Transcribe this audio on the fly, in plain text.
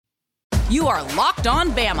You are Locked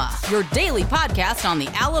On Bama, your daily podcast on the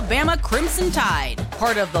Alabama Crimson Tide.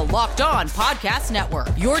 Part of the Locked On Podcast Network,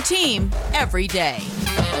 your team every day.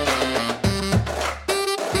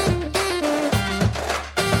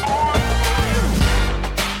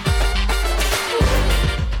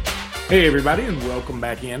 Hey, everybody, and welcome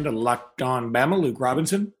back in to Locked On Bama. Luke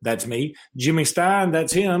Robinson, that's me. Jimmy Stein,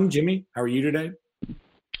 that's him. Jimmy, how are you today?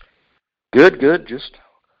 Good. Just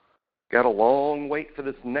got a long wait for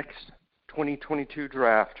this next 2022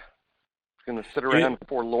 draft. I'm going to sit around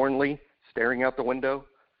forlornly staring out the window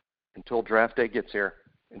until draft day gets here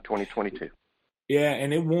in 2022. Yeah,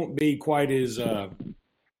 and it won't be quite as,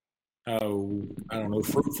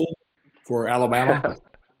 fruitful for Alabama.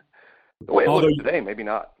 The way it looks today, maybe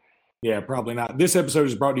not. Yeah, probably not. This episode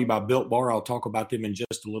is brought to you by Built Bar. I'll talk about them in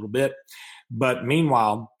just a little bit. But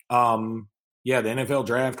meanwhile, the NFL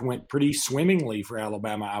draft went pretty swimmingly for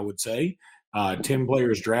Alabama, I would say. 10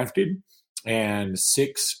 players drafted and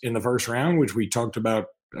 6 in the first round, which we talked about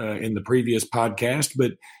in the previous podcast.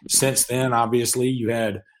 But since then, obviously, you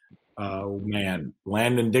had,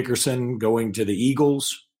 Landon Dickerson going to the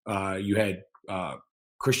Eagles. You had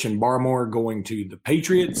Christian Barmore going to the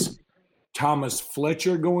Patriots. Thomas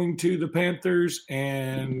Fletcher going to the Panthers,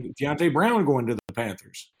 and Deontay Brown going to the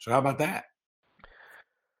Panthers. So how about that?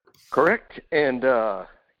 Correct. And, I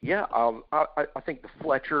think the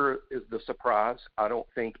Fletcher is the surprise. I don't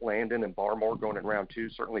think Landon and Barmore going in round 2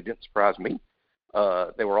 certainly didn't surprise me.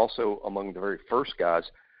 They were also among the very first guys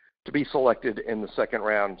to be selected in the second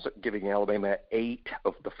round, giving Alabama 8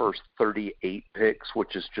 of the first 38 picks,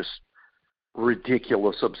 which is just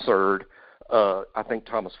ridiculous, absurd. I think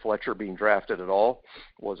Thomas Fletcher being drafted at all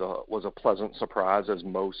was a pleasant surprise, as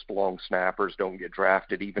most long snappers don't get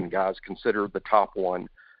drafted. Even guys considered the top one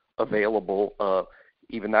available,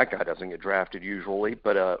 even that guy doesn't get drafted usually.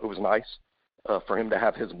 But it was nice for him to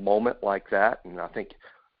have his moment like that. And I think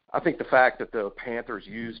the fact that the Panthers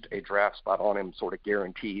used a draft spot on him sort of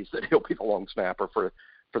guarantees that he'll be the long snapper for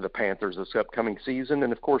the Panthers this upcoming season.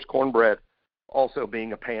 And of course, Cornbread also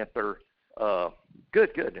being a Panther.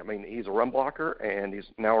 Good. I mean, he's a run blocker, and he's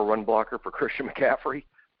now a run blocker for Christian McCaffrey.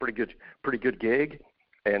 Pretty good gig.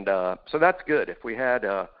 And so that's good. If we had,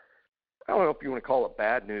 I don't know if you want to call it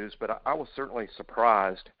bad news, but I was certainly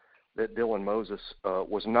surprised that Dylan Moses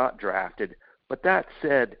was not drafted. But that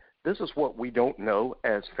said, this is what we don't know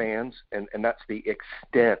as fans, and that's the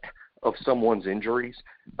extent of someone's injuries.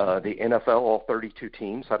 The NFL, all 32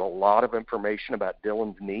 teams, had a lot of information about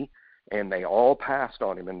Dylan's knee, and they all passed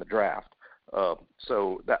on him in the draft.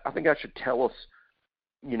 So I think that should tell us,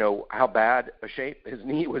 how bad a shape his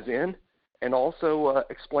knee was in, and also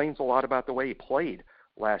explains a lot about the way he played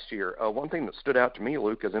last year. One thing that stood out to me,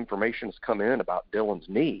 Luke, as information has come in about Dylan's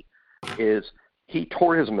knee, is he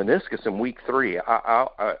tore his meniscus in week 3.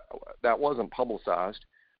 That wasn't publicized.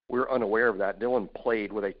 We're unaware of that. Dylan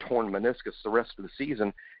played with a torn meniscus the rest of the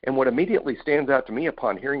season, and what immediately stands out to me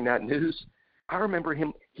upon hearing that news, I remember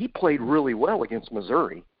he played really well against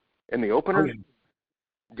Missouri. In the opener,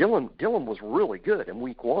 Dylan was really good in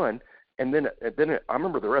week 1, and then I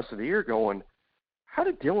remember the rest of the year going, how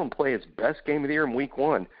did Dylan play his best game of the year in week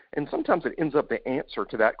 1? And sometimes it ends up the answer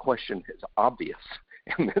to that question is obvious,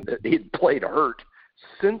 and that he'd played hurt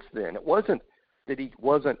since then. It wasn't that he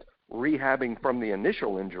wasn't rehabbing from the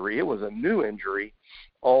initial injury. It was a new injury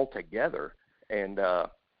altogether, and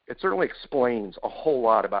it certainly explains a whole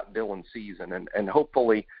lot about Dylan's season, and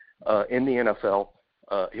hopefully in the NFL,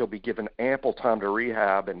 he'll be given ample time to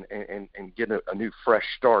rehab and get a new fresh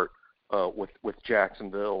start with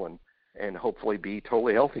Jacksonville and hopefully be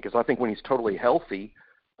totally healthy, because I think when he's totally healthy,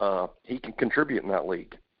 he can contribute in that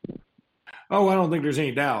league. Oh, I don't think there's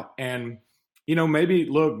any doubt. And,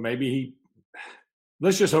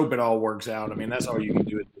 let's just hope it all works out. I mean, that's all you can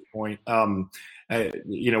do at this point.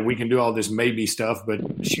 We can do all this maybe stuff, but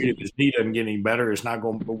shoot, if his knee doesn't get any better, it's not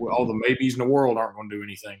going – all the maybes in the world aren't going to do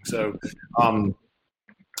anything. So,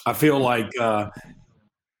 I feel like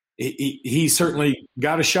he certainly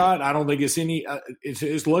got a shot. I don't think it's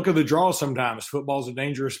it's luck of the draw sometimes. Football's a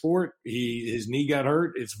dangerous sport. His knee got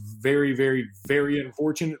hurt. It's very, very, very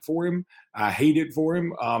unfortunate for him. I hate it for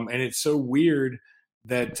him. And it's so weird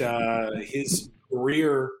that his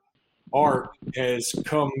career arc has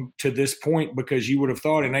come to this point, because you would have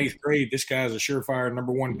thought in 8th grade this guy's a surefire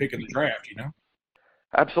number 1 pick in the draft,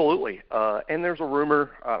 Absolutely. And there's a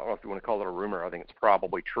rumor, I don't know if you want to call it a rumor, I think it's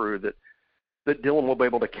probably true, that Dylan will be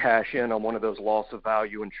able to cash in on one of those loss of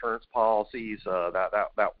value insurance policies.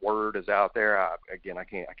 That word is out there. I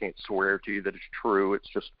can't swear to you that it's true. It's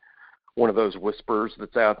just one of those whispers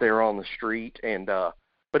that's out there on the street.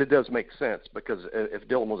 But it does make sense, because if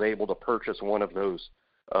Dylan was able to purchase one of those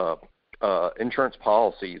insurance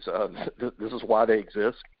policies. This is why they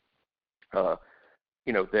exist.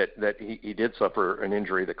 That he did suffer an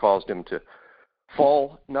injury that caused him to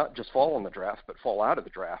not just fall in the draft, but fall out of the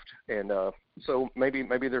draft. And so maybe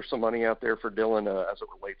there's some money out there for Dylan as it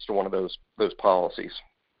relates to one of those policies.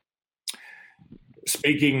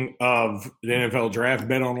 Speaking of the NFL draft,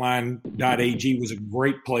 betonline.ag was a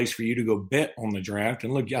great place for you to go bet on the draft.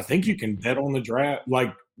 And look, I think you can bet on the draft,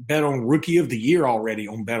 like bet on Rookie of the Year already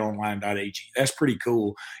on betonline.ag. That's pretty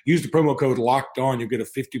cool. Use the promo code Locked On. You'll get a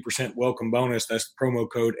 50% welcome bonus. That's the promo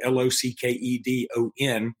code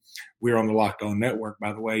LOCKEDON. We're on the Locked On Network,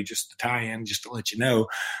 by the way, just to tie in, just to let you know.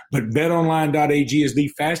 But betonline.ag is the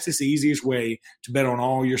fastest, easiest way to bet on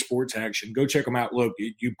all your sports action. Go check them out. Look,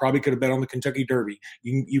 you probably could have bet on the Kentucky Derby.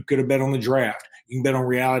 You could have bet on the draft. You can bet on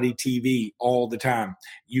reality TV all the time.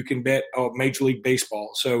 You can bet on Major League Baseball.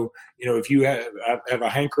 So, if you have a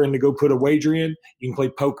hankering to go put a wager in, you can play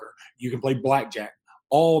poker. You can play blackjack.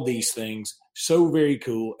 All these things, so very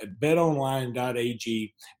cool at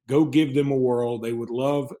betonline.ag. Go give them a whirl. They would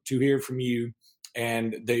love to hear from you,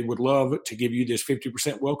 and they would love to give you this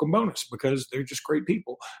 50% welcome bonus because they're just great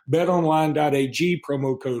people. betonline.ag,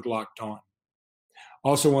 promo code Locked On.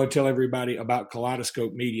 Also want to tell everybody about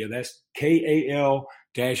Kaleidoscope Media. That's KAL-media.com.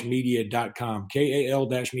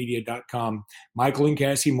 KAL-media.com. Michael and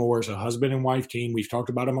Cassie Moore is a husband and wife team. We've talked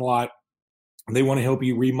about them a lot. They want to help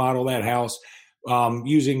you remodel that house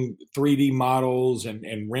using 3D models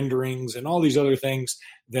and renderings and all these other things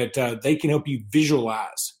that they can help you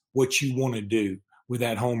visualize what you want to do with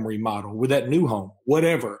that home remodel, with that new home,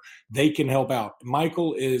 whatever. They can help out.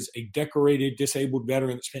 Michael is a decorated disabled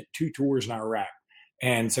veteran that spent 2 tours in Iraq.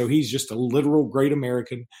 And so he's just a literal great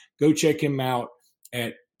American. Go check him out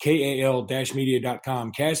at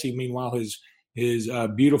KAL-media.com. Cassie, meanwhile, his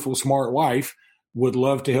beautiful, smart wife, would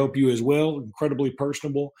love to help you as well. Incredibly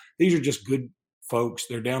personable. These are just good folks.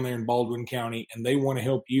 They're down there in Baldwin County, and they want to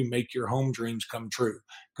help you make your home dreams come true.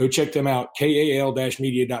 Go check them out,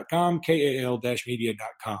 KAL-media.com,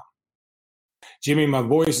 KAL-media.com. Jimmy, my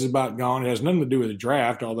voice is about gone. It has nothing to do with the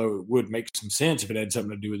draft, although it would make some sense if it had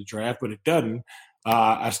something to do with the draft, but it doesn't.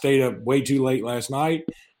 I stayed up way too late last night,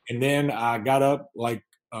 and then I got up like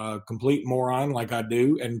a complete moron like I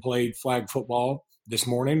do and played flag football this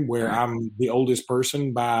morning, where I'm the oldest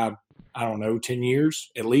person by, 10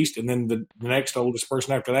 years at least. And then the next oldest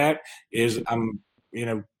person after that is I'm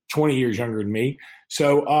 20 years younger than me.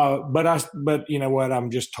 So, but you know what?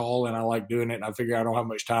 I'm just tall and I like doing it. And I figure I don't have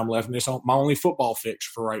much time left. And it's my only football fix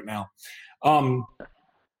for right now.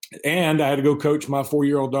 And I had to go coach my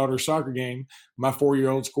 4-year-old daughter's soccer game. My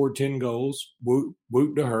 4-year-old scored 10 goals.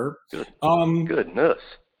 Woot to her. Goodness.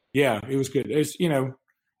 Yeah, it was good. It's,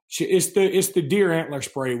 it's the deer antler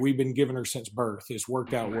spray we've been giving her since birth. It's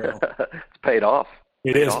worked out well. It's paid off.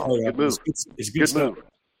 It is. Good move. It's good stuff.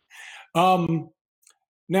 Move.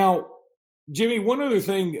 Now, Jimmy, one other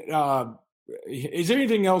thing, is there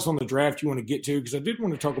anything else on the draft you want to get to? Because I did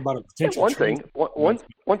want to talk about a potential one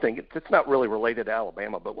thing, it's not really related to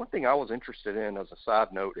Alabama, but one thing I was interested in as a side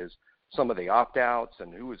note is some of the opt-outs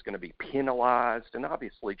and who is going to be penalized. And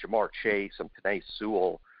obviously Jamar Chase and Penei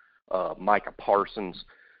Sewell, Micah Parsons,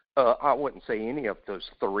 I wouldn't say any of those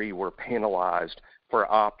 3 were penalized for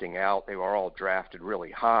opting out. They were all drafted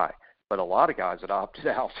really high. But a lot of guys that opted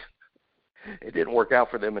out, it didn't work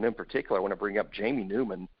out for them. And in particular, I want to bring up Jamie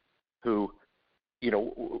Newman, who,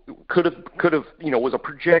 could have, was a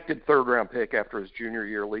projected 3rd-round pick after his junior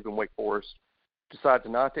year, leaving Wake Forest, decides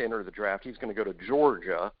not to enter the draft. He's going to go to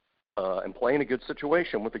Georgia and play in a good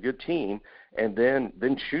situation with a good team, and then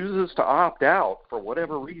chooses to opt out for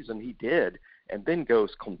whatever reason he did, and then goes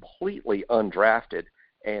completely undrafted.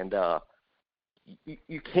 And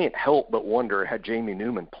you can't help but wonder, had Jamie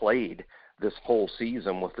Newman played this whole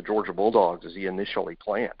season with the Georgia Bulldogs as he initially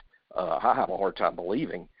planned, I have a hard time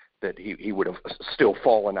believing that he would have still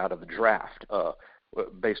fallen out of the draft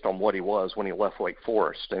based on what he was when he left Wake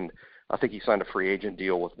Forest. And I think he signed a free agent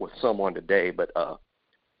deal with someone today. But,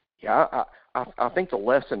 I think the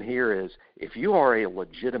lesson here is if you are a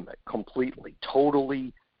legitimate, completely,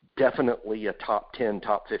 totally, definitely a top 10,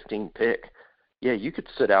 top 15 pick, you could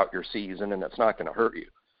sit out your season and it's not going to hurt you.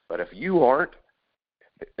 But if you aren't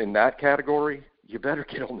in that category, you better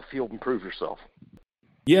get on the field and prove yourself.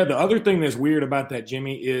 Yeah, the other thing that's weird about that,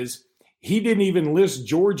 Jimmy, is he didn't even list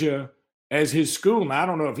Georgia as his school. Now, I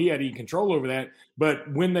don't know if he had any control over that,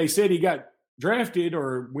 but when they said he got drafted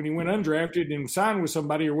or when he went undrafted and signed with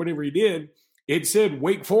somebody or whatever he did, it said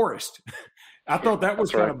Wake Forest. I thought that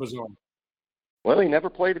was kind of bizarre. Well, he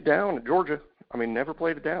never played it down at Georgia. Never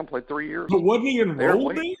played it down, played 3 years. But wasn't he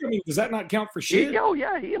enrolled there? Does that not count for shit?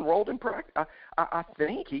 He enrolled in practice. I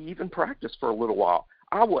think he even practiced for a little while.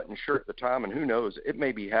 I wasn't sure at the time, and who knows, it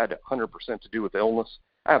maybe had 100% to do with illness.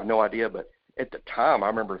 I have no idea, but at the time I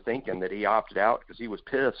remember thinking that he opted out because he was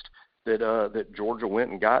pissed that Georgia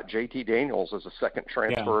went and got JT Daniels as a second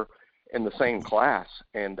transfer in the same class.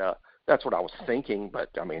 And that's what I was thinking, but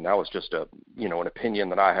I mean, that was just an opinion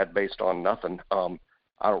that I had based on nothing.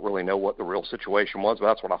 I don't really know what the real situation was, but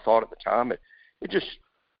that's what I thought at the time. It just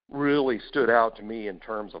really stood out to me in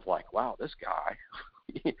terms of like, wow, this guy,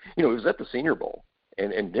 he was at the Senior Bowl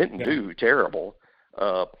and didn't do terrible.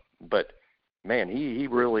 But man, he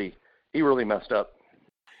really messed up.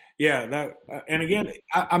 Yeah. And again,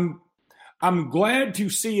 I'm glad to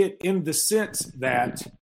see it in the sense that,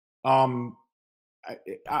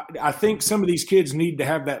 I think some of these kids need to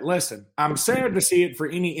have that lesson. I'm sad to see it for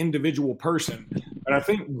any individual person, but I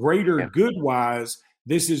think greater good-wise,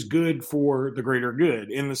 this is good for the greater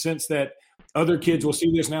good in the sense that other kids will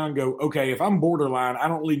see this now and go, okay, if I'm borderline, I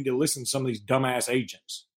don't need to listen to some of these dumbass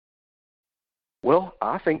agents. Well,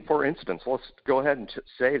 I think, for instance, let's go ahead and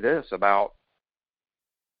say this about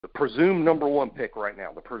the presumed number one pick right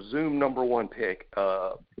now, the presumed number one pick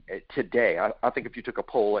today. I think if you took a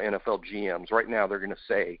poll of NFL GMs right now, they're going to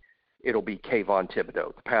say it'll be Kayvon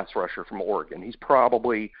Thibodeaux, the pass rusher from Oregon. He's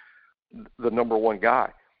probably the number one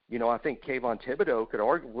guy. I think Kayvon Thibodeaux could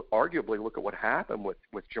arguably look at what happened with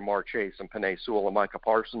Jamar Chase and Penei Sewell and Micah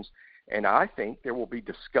Parsons, and I think there will be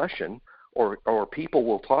discussion or people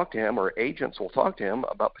will talk to him or agents will talk to him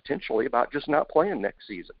about potentially about just not playing next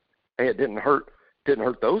season. Hey, it didn't hurt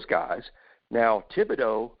those guys. Now,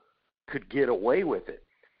 Thibodeaux could get away with it,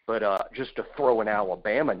 but just to throw an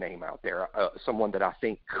Alabama name out there, someone that I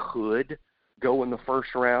think could go in the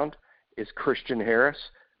first round is Christian Harris.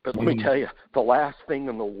 But let me tell you, the last thing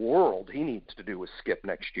in the world he needs to do is skip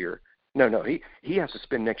next year. No, he has to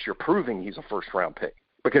spend next year proving he's a first-round pick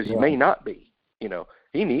because he may not be. He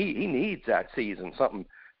needs that season,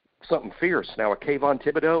 something fierce. Now, with Kayvon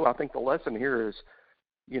Thibodeaux, I think the lesson here is,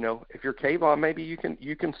 if you're Kayvon, maybe you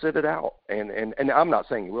can sit it out. And I'm not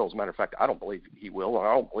saying he will. As a matter of fact, I don't believe he will, or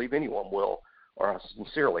I don't believe anyone will, or I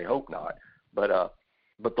sincerely hope not. But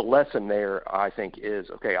the lesson there, I think, is,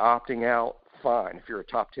 okay, opting out, fine. If you're a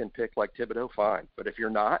top 10 pick like Thibodeaux, fine. But if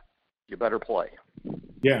you're not, you better play.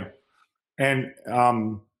 Yeah. And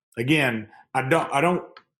again, I don't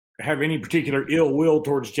have any particular ill will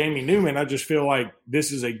towards Jamie Newman. I just feel like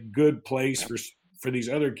this is a good place for these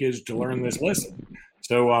other kids to learn this lesson.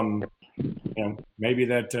 So, maybe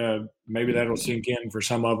that'll sink in for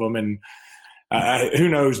some of them, and who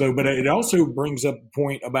knows though. But it also brings up a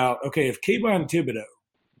point about, okay, if Kayvon Thibodeaux,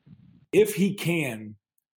 if he can,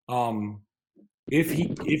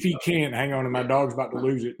 hang on, and my dog's about to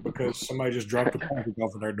lose it because somebody just dropped a package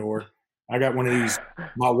off at our door. I got one of these.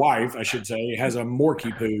 My wife, I should say, has a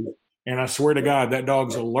Morkie poo, and I swear to God, that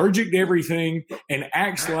dog's allergic to everything and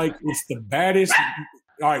acts like it's the baddest.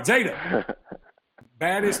 All right, Zeta.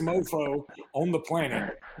 Baddest mofo on the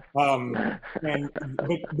planet.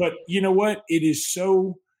 But you know what? It is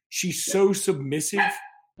she's so submissive.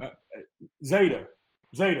 Zeta,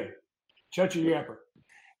 shut your yapper.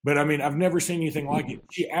 But I mean, I've never seen anything like it.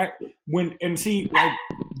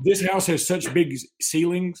 This house has such big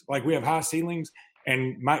ceilings, like we have high ceilings,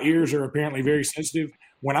 and my ears are apparently very sensitive.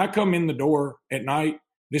 When I come in the door at night,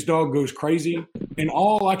 this dog goes crazy, and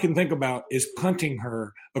all I can think about is punting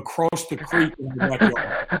her across the creek in the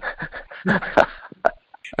backyard.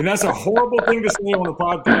 And that's a horrible thing to say on a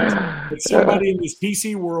podcast, but somebody in this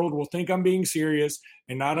PC world will think I'm being serious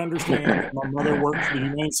and not understand that my mother worked for the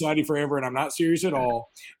Humane Society forever, and I'm not serious at all.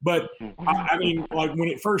 But, I mean, like, when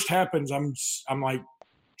it first happens, I'm like,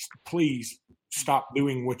 please stop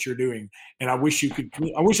doing what you're doing. And I wish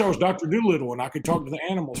I was Dr. Doolittle and I could talk to the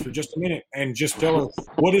animals for just a minute and just tell her,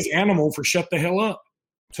 what is animal for shut the hell up?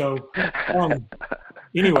 So,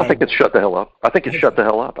 anyway. I think it's shut the hell up. Shut the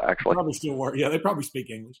hell up, actually. Probably still work. Yeah, they probably speak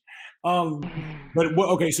English.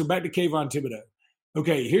 Okay, so back to Kayvon Thibodeaux.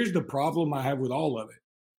 Okay, here's the problem I have with all of it.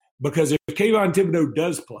 Because if Kayvon Thibodeaux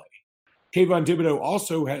does play, Kayvon Thibodeaux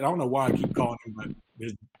also had, I don't know why I keep calling him by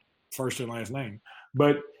his first and last name,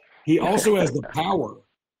 but he also has the power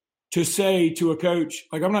to say to a coach,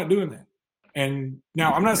 like, I'm not doing that. And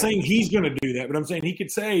now I'm not saying he's going to do that, but I'm saying he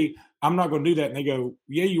could say, I'm not going to do that. And they go,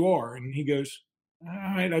 yeah, you are. And he goes, all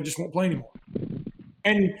right, I just won't play anymore.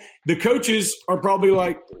 And the coaches are probably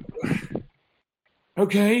like,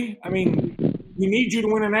 okay, I mean, we need you to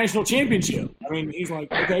win a national championship. I mean, he's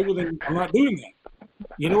like, okay, well then I'm not doing that.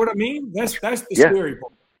 You know what I mean? That's the scary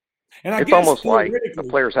part. And it's almost like the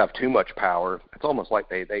players have too much power. It's almost like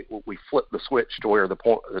we flip the switch to where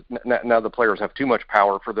now the players have too much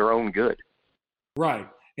power for their own good. Right.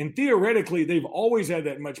 And theoretically, they've always had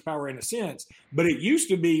that much power in a sense. But it used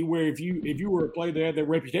to be where if you were a player that had that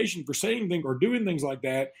reputation for saying things or doing things like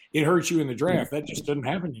that, it hurts you in the draft. That just doesn't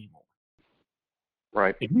happen anymore.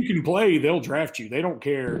 Right. If you can play, they'll draft you. They don't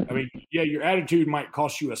care. I mean, yeah, your attitude might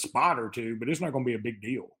cost you a spot or two, but it's not going to be a big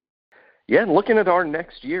deal. Yeah, and looking at our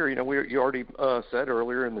next year, you already said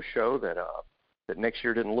earlier in the show that next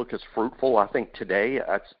year didn't look as fruitful. I think today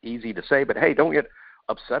that's easy to say, but hey, don't get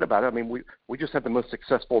upset about it. I mean, we just had the most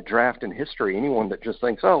successful draft in history. Anyone that just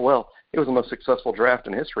thinks, oh, well, it was the most successful draft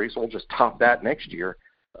in history, so we'll just top that next year,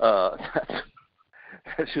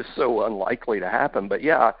 that's just so unlikely to happen. But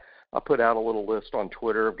yeah, I put out a little list on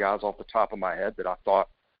Twitter of guys off the top of my head that I thought,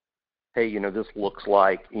 hey, this looks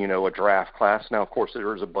like, a draft class. Now, of course,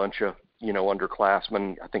 there's a bunch of,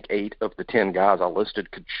 underclassmen. I think 8 of the 10 guys I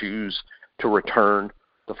listed could choose to return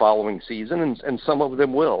the following season, and some of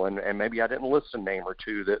them will. And maybe I didn't list a name or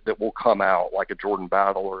two that will come out, like a Jordan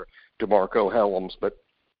Battle or DeMarco Hellams. But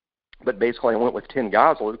basically I went with 10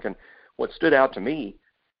 guys, Luke, and what stood out to me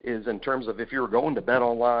is in terms of if you were going to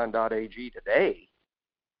betonline.ag today,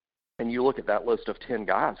 and you look at that list of 10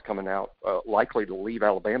 guys coming out likely to leave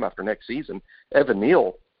Alabama after next season, Evan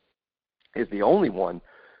Neal is the only one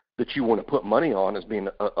that you want to put money on as being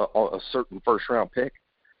a certain first-round pick.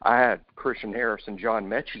 I had Christian Harris and John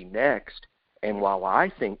Mechie next, and while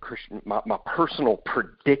I think my personal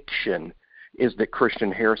prediction is that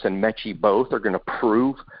Christian Harris and Mechie both are going to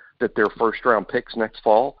prove that they're first-round picks next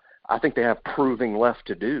fall, I think they have proving left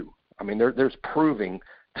to do. I mean, there's proving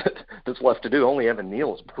that's left to do. Only Evan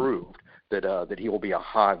Neal has proved that he will be a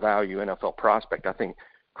high-value NFL prospect. I think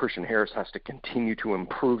Christian Harris has to continue to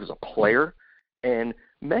improve as a player, and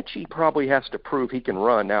Mechie probably has to prove he can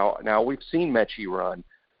run. Now we've seen Mechie run,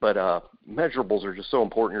 but measurables are just so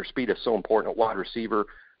important. Your speed is so important at wide receiver.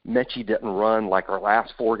 Mechie didn't run like our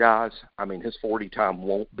last 4 guys. I mean, his 40 time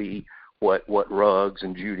won't be what Ruggs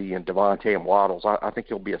and Judy and Devontae and Waddles. I think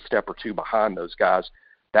he'll be a step or two behind those guys.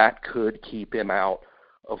 That could keep him out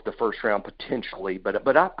of the first round potentially.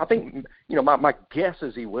 But I think, my guess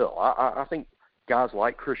is he will. I think guys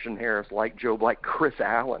like Christian Harris, like Job, like Chris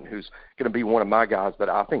Allen, who's going to be one of my guys that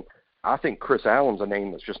I think Chris Allen's a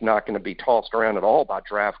name that's just not going to be tossed around at all by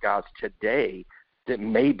draft guys today that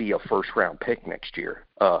may be a first-round pick next year.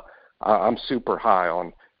 I'm super high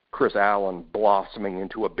on Chris Allen blossoming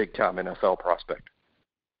into a big-time NFL prospect.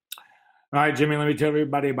 All right, Jimmy, let me tell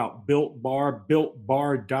everybody about Built Bar.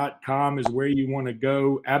 BuiltBar.com is where you want to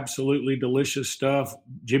go. Absolutely delicious stuff.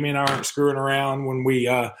 Jimmy and I aren't screwing around when we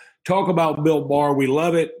talk about Built Bar. We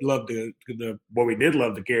love it. Love we did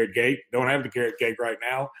love the carrot cake. Don't have the carrot cake right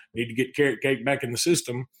now. Need to get carrot cake back in the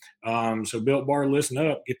system. So Built Bar, listen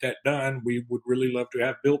up, get that done. We would really love to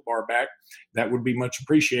have Built Bar back. That would be much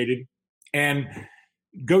appreciated. And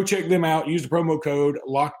go check them out. Use the promo code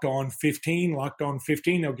LOCKEDON15.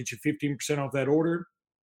 LOCKEDON15. They'll get you 15% off that order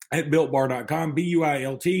at BuiltBar.com.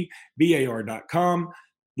 BuiltBar.com.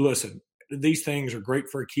 Listen, these things are great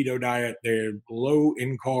for a keto diet. They're low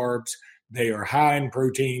in carbs. They are high in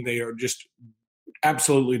protein. They are just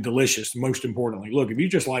absolutely delicious, most importantly. Look, if you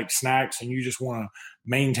just like snacks and you just want to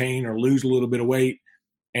maintain or lose a little bit of weight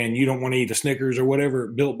and you don't want to eat a Snickers or whatever,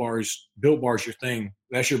 Built Bar's your thing.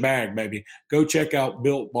 That's your bag, baby. Go check out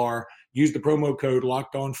Built Bar. Use the promo code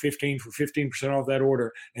LOCKEDON15 for 15% off that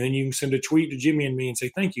order. And then you can send a tweet to Jimmy and me and say,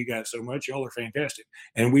 thank you guys so much. Y'all are fantastic.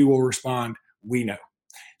 And we will respond, we know.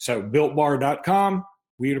 So BuiltBar.com,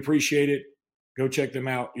 we'd appreciate it. Go check them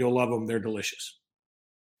out. You'll love them. They're delicious.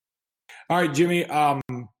 All right, Jimmy,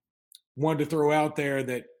 wanted to throw out there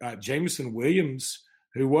that Jameson Williams,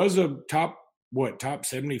 who was a top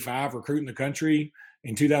 75 recruit in the country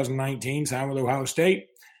in 2019, signed with Ohio State.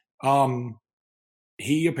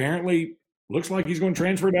 He apparently looks like he's going to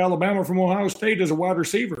transfer to Alabama from Ohio State as a wide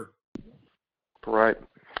receiver. Right.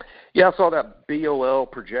 Yeah, I saw that BOL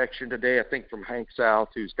projection today, I think from Hank South,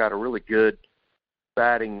 who's got a really good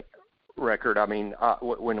batting record. I mean,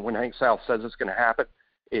 when Hank South says it's going to happen,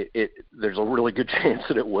 there's a really good chance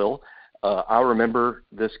that it will. I remember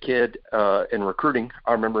this kid in recruiting.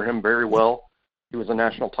 I remember him very well. He was a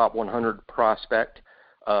national top 100 prospect.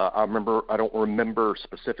 I don't remember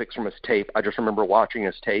specifics from his tape. I just remember watching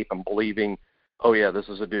his tape and believing, oh yeah, this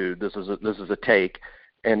is a dude. This is a take.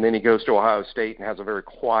 And then he goes to Ohio State and has a very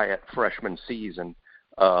quiet freshman season.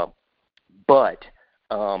 I'm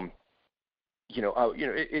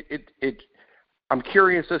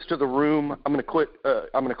curious as to the room. I'm going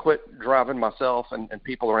to quit driving myself and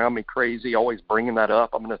people around me crazy, always bringing that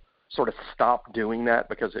up. I'm going to sort of stop doing that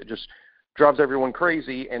because it just drives everyone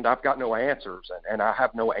crazy, and I've got no answers. And I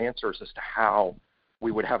have no answers as to how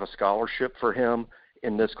we would have a scholarship for him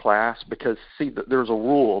in this class because, see, there's a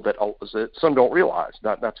rule that some don't realize.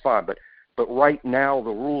 That's fine. But right now the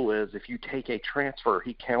rule is if you take a transfer,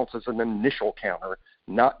 he counts as an initial counter,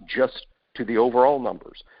 not just to the overall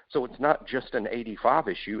numbers. So it's not just an 85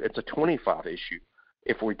 issue, it's a 25 issue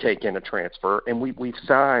if we take in a transfer. And we've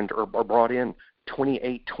signed or brought in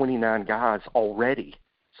 28, 29 guys already.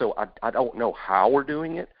 So I don't know how we're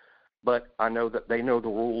doing it, but I know that they know the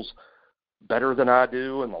rules better than I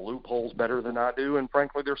do and the loopholes better than I do, and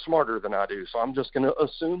frankly, they're smarter than I do. So I'm just going to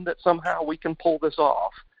assume that somehow we can pull this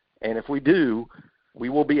off. And if we do, we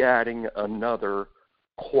will be adding another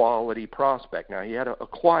quality prospect. Now, he had a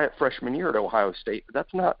quiet freshman year at Ohio State, but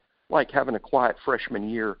that's not like having a quiet freshman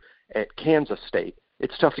year at Kansas State.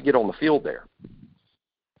 It's tough to get on the field there.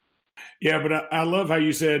 Yeah, but I love how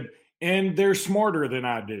you said, and they're smarter than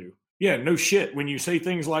I do. Yeah, no shit. When you say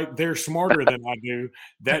things like they're smarter than I do,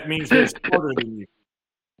 that means they're smarter than you.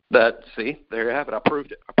 See, there you have it. I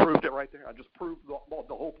proved it right there. I just proved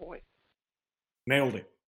the whole point. Nailed it.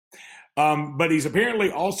 But he's apparently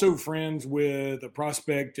also friends with a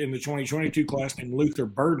prospect in the 2022 class named Luther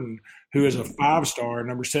Burden, who is a 5-star,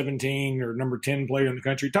 number 17 or number 10 player in the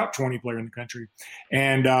country, top 20 player in the country.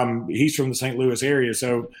 And he's from the St. Louis area.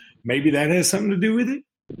 So maybe that has something to do with it.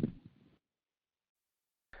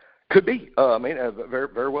 Could be. Very,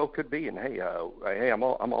 very well could be. And hey, I'm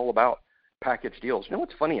all about package deals. You know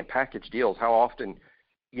what's funny in package deals? How often,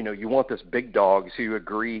 you want this big dog, so you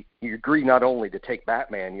agree not only to take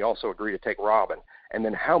Batman, you also agree to take Robin. And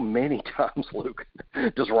then how many times, Luke,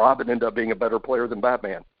 does Robin end up being a better player than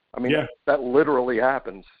Batman? I mean, That literally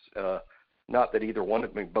happens. Not that either one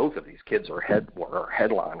of them, both of these kids are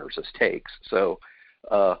headliners as takes. So,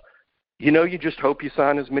 you just hope you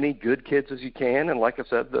sign as many good kids as you can. And like I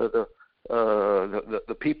said,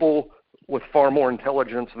 the people with far more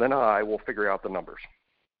intelligence than I will figure out the numbers.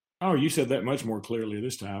 Oh, you said that much more clearly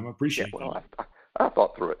this time. I appreciate that. I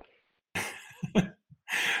thought through it. All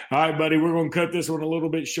right, buddy, we're going to cut this one a little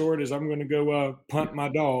bit short as I'm going to go punt my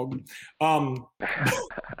dog.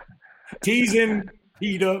 Teasing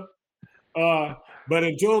Pete up. But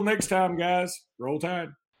until next time, guys, roll Tide.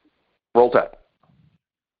 Roll Tide.